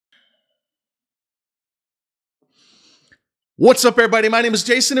What's up, everybody? My name is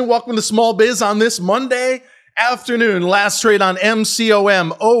Jason, and welcome to Small Biz on this Monday afternoon. Last trade on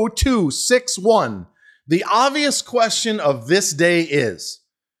Mcom 0261. The obvious question of this day is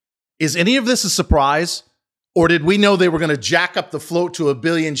any of this a surprise? Or did we know they were going to jack up the float to 1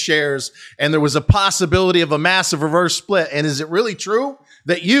 billion shares and there was a possibility of a massive reverse split? And is it really true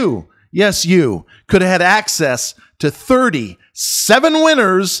that you, yes, you, could have had access to 37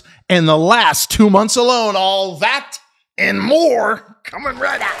 winners in the last 2 months alone? All that and more coming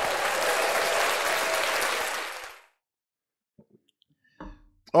right up.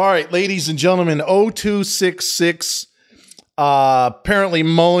 All right, ladies and gentlemen, 0266. Apparently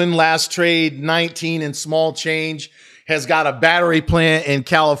Muln, last trade 19 and small change, has got a battery plant in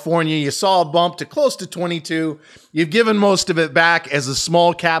California. You saw a bump to close to 22. You've given most of it back as the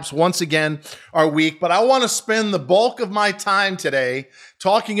small caps once again are weak. But I want to spend the bulk of my time today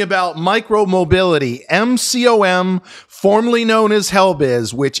talking about micro mobility, MCOM, formerly known as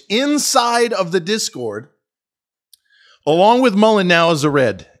Hellbiz, which inside of the Discord, along with Muln now, is a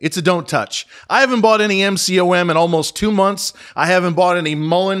red. It's a don't touch. I haven't bought any MCOM in almost 2 months. I haven't bought any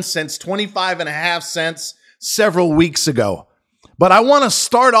Muln since 25.5 cents several weeks ago. But I want to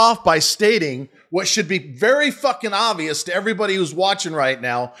start off by stating what should be very fucking obvious to everybody who's watching right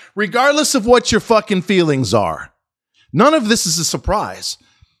now, regardless of what your fucking feelings are. None of this is a surprise.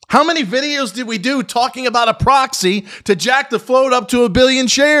 How many videos did we do talking about a proxy to jack the float up to 1 billion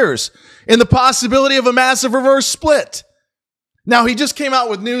shares and the possibility of a massive reverse split? Now, he just came out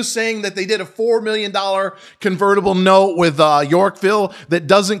with news saying that they did a $4 million convertible note with Yorkville that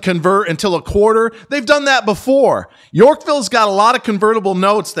doesn't convert until a quarter. They've done that before. Yorkville's got a lot of convertible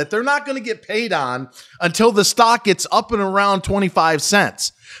notes that they're not going to get paid on until the stock gets up and around 25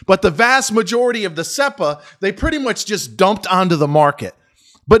 cents. But the vast majority of the SEPA, they pretty much just dumped onto the market.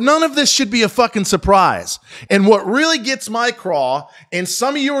 But none of this should be a fucking surprise. And what really gets my craw, and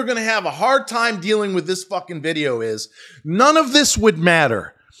some of you are going to have a hard time dealing with this fucking video, is none of this would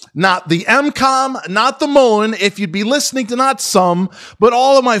matter. Not the Mcom, not the Muln, if you'd be listening to not some, but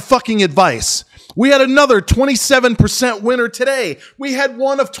all of my fucking advice. We had another 27% winner today. We had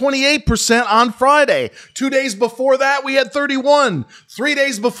one of 28% on Friday. 2 days before that, we had 31. 3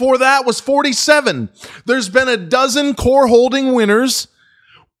 days before that was 47. There's been a dozen core holding winners,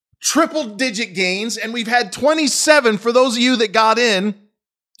 triple-digit gains, and we've had 27 for those of you that got in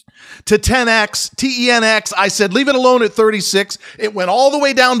to 10X, TENX. I said, leave it alone at 36. It went all the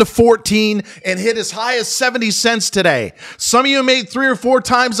way down to 14 and hit as high as 70 cents today. Some of you made 3 or 4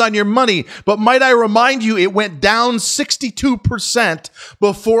 times on your money, but might I remind you, it went down 62%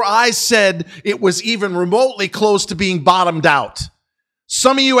 before I said it was even remotely close to being bottomed out.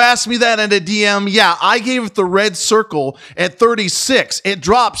 Some of you asked me that in a DM. Yeah, I gave it the red circle at 36. It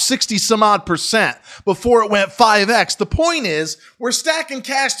dropped 60 some odd percent before it went 5X. The point is, we're stacking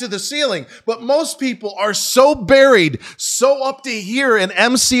cash to the ceiling, but most people are so buried, so up to here in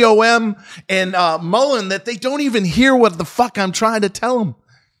MCOM and Muln that they don't even hear what the fuck I'm trying to tell them.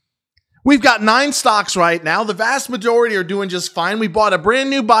 We've got 9 stocks right now. The vast majority are doing just fine. We bought a brand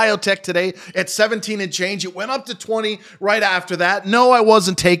new biotech today at 17 and change. It went up to 20 right after that. No, I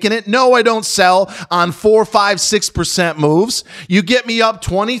wasn't taking it. No, I don't sell on 4, 5, 6% moves. You get me up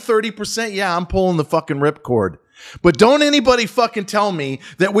 20, 30%. Yeah, I'm pulling the fucking ripcord. But don't anybody fucking tell me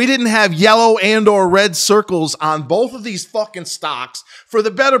that we didn't have yellow and or red circles on both of these fucking stocks for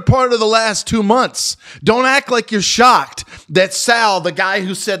the better part of the last 2 months. Don't act like you're shocked that Sal, the guy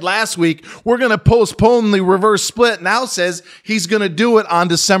who said last week, we're going to postpone the reverse split, now says he's going to do it on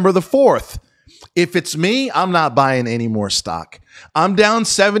December the 4th. If it's me, I'm not buying any more stock. I'm down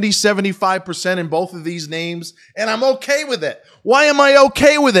 70, 75% in both of these names, and I'm okay with it. Why am I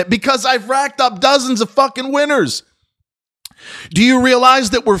okay with it? Because I've racked up dozens of fucking winners. Do you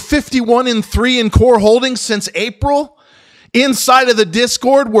realize that we're 51 and 3 in core holdings since April? Inside of the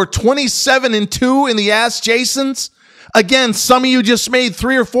Discord, we're 27 and 2 in the Ask Jasons. Again, some of you just made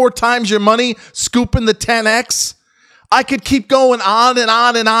 3 or 4 times your money scooping the 10X. I could keep going on and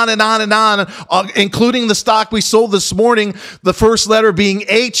on and on and on and on, including the stock we sold this morning, the first letter being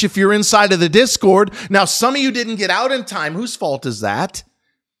H if you're inside of the Discord. Now, some of you didn't get out in time. Whose fault is that?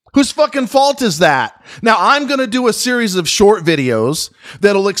 Whose fucking fault is that? Now, I'm going to do a series of short videos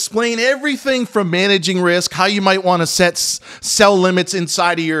that'll explain everything from managing risk, how you might want to set sell limits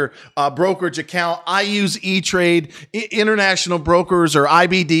inside of your brokerage account. I use E-Trade. International brokers or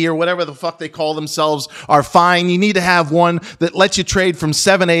IBD or whatever the fuck they call themselves are fine. You need to have one that lets you trade from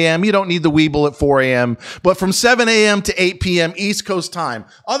 7 a.m. You don't need the Weeble at 4 a.m., but from 7 a.m. to 8 p.m. East Coast time.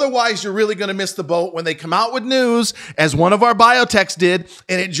 Otherwise, you're really going to miss the boat when they come out with news, as one of our biotechs did,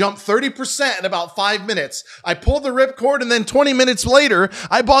 and it jumped 30% in about 5 minutes. I pulled the ripcord, and then 20 minutes later,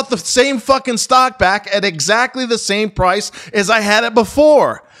 I bought the same fucking stock back at exactly the same price as I had it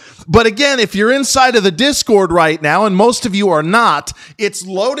before. But again, if you're inside of the Discord right now, and most of you are not, it's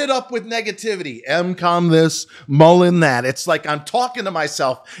loaded up with negativity. Mcom this, Muln that. It's like I'm talking to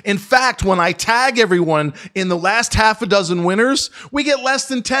myself. In fact, when I tag everyone in the last half a dozen winners, we get less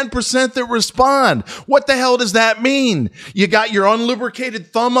than 10% that respond. What the hell does that mean? You got your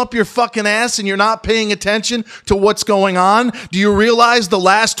unlubricated thumb up your fucking ass and you're not paying attention to what's going on? Do you realize the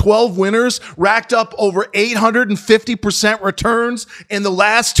last 12 winners racked up over 850% returns in the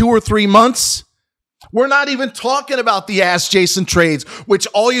last 2 or 3 months? We're not even talking about the Ask Jason trades, which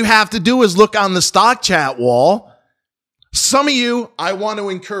all you have to do is look on the stock chat wall. Some of you, I want to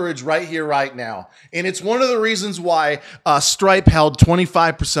encourage right here, right now. And it's one of the reasons why Stripe held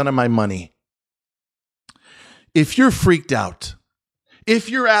 25% of my money. If you're freaked out, if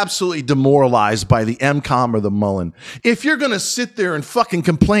you're absolutely demoralized by the Mcom or the Muln, if you're going to sit there and fucking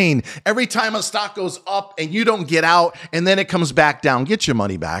complain every time a stock goes up and you don't get out and then it comes back down, get your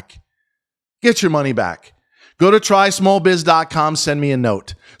money back. Get your money back. Go to trysmallbiz.com, send me a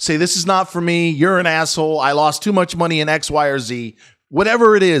note. Say, this is not for me. You're an asshole. I lost too much money in X, Y, or Z.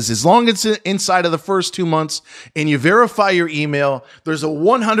 Whatever it is, as long as it's inside of the first 2 months and you verify your email, there's a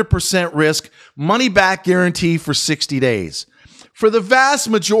 100% risk money back guarantee for 60 days. For the vast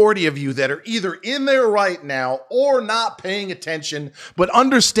majority of you that are either in there right now or not paying attention, but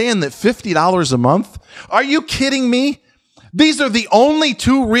understand that $50 a month, are you kidding me? These are the only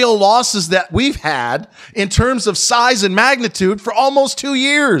 2 real losses that we've had in terms of size and magnitude for almost 2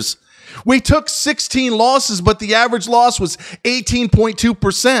 years. We took 16 losses, but the average loss was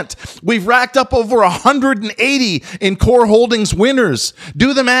 18.2%. We've racked up over 180 in core holdings winners.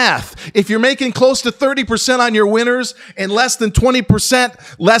 Do the math. If you're making close to 30% on your winners and less than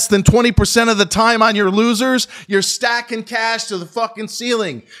 20% of the time on your losers, you're stacking cash to the fucking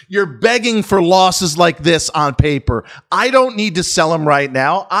ceiling. You're begging for losses like this on paper. I don't need to sell them right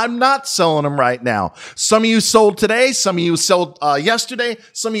now. I'm not selling them right now. Some of you sold today. Some of you sold yesterday.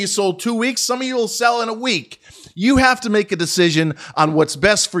 Some of you sold 2 weeks. Some of you will sell in a week. You have to make a decision on what's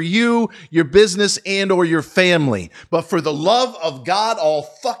best for you, your business, and or your family. But for the love of God all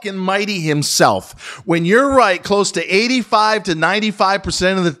fucking mighty himself, when you're right close to 85 to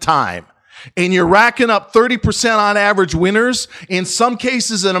 95% of the time, and you're racking up 30% on average winners, in some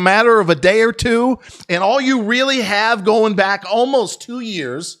cases in a matter of a day or two, and all you really have going back almost 2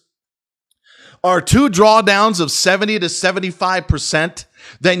 years are 2 drawdowns of 70 to 75%,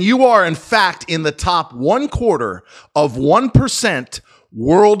 then you are in fact in the top 1/4 of 1%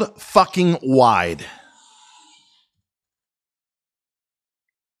 world fucking wide.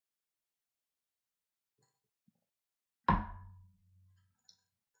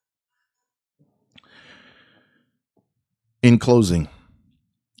 In closing,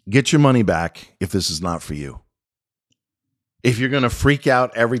 get your money back if this is not for you. If you're going to freak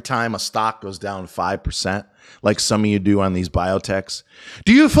out every time a stock goes down 5%, like some of you do on these biotechs,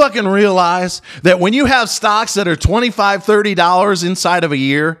 do you fucking realize that when you have stocks that are $25, $30 inside of a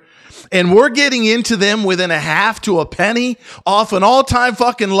year, and we're getting into them within a half to a penny off an all-time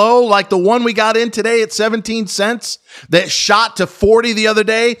fucking low like the one we got in today at 17 cents that shot to 40 the other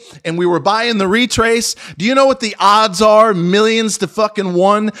day, and we were buying the retrace? Do you know what the odds are, millions to fucking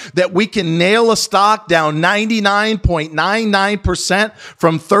 1, that we can nail a stock down 99.99%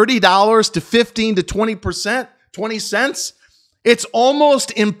 from $30 to 15 to 20%, 20 cents? It's almost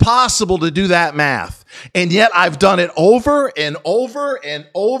impossible to do that math. And yet I've done it over and over and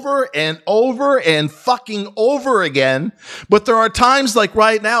over and over and fucking over again. But there are times like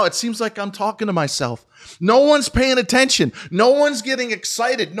right now, it seems like I'm talking to myself. No one's paying attention. No one's getting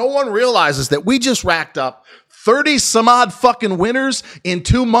excited. No one realizes that we just racked up 30 some odd fucking winners in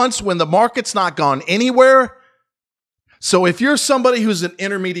 2 months when the market's not gone anywhere. So if you're somebody who's an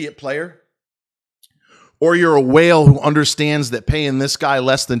intermediate player, or you're a whale who understands that paying this guy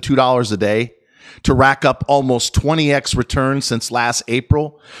less than $2 a day to rack up almost 20x return since last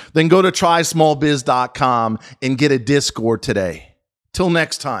April, then go to trysmallbiz.com and get a Discord today. Till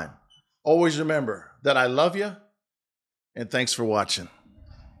next time, always remember that I love you, and thanks for watching.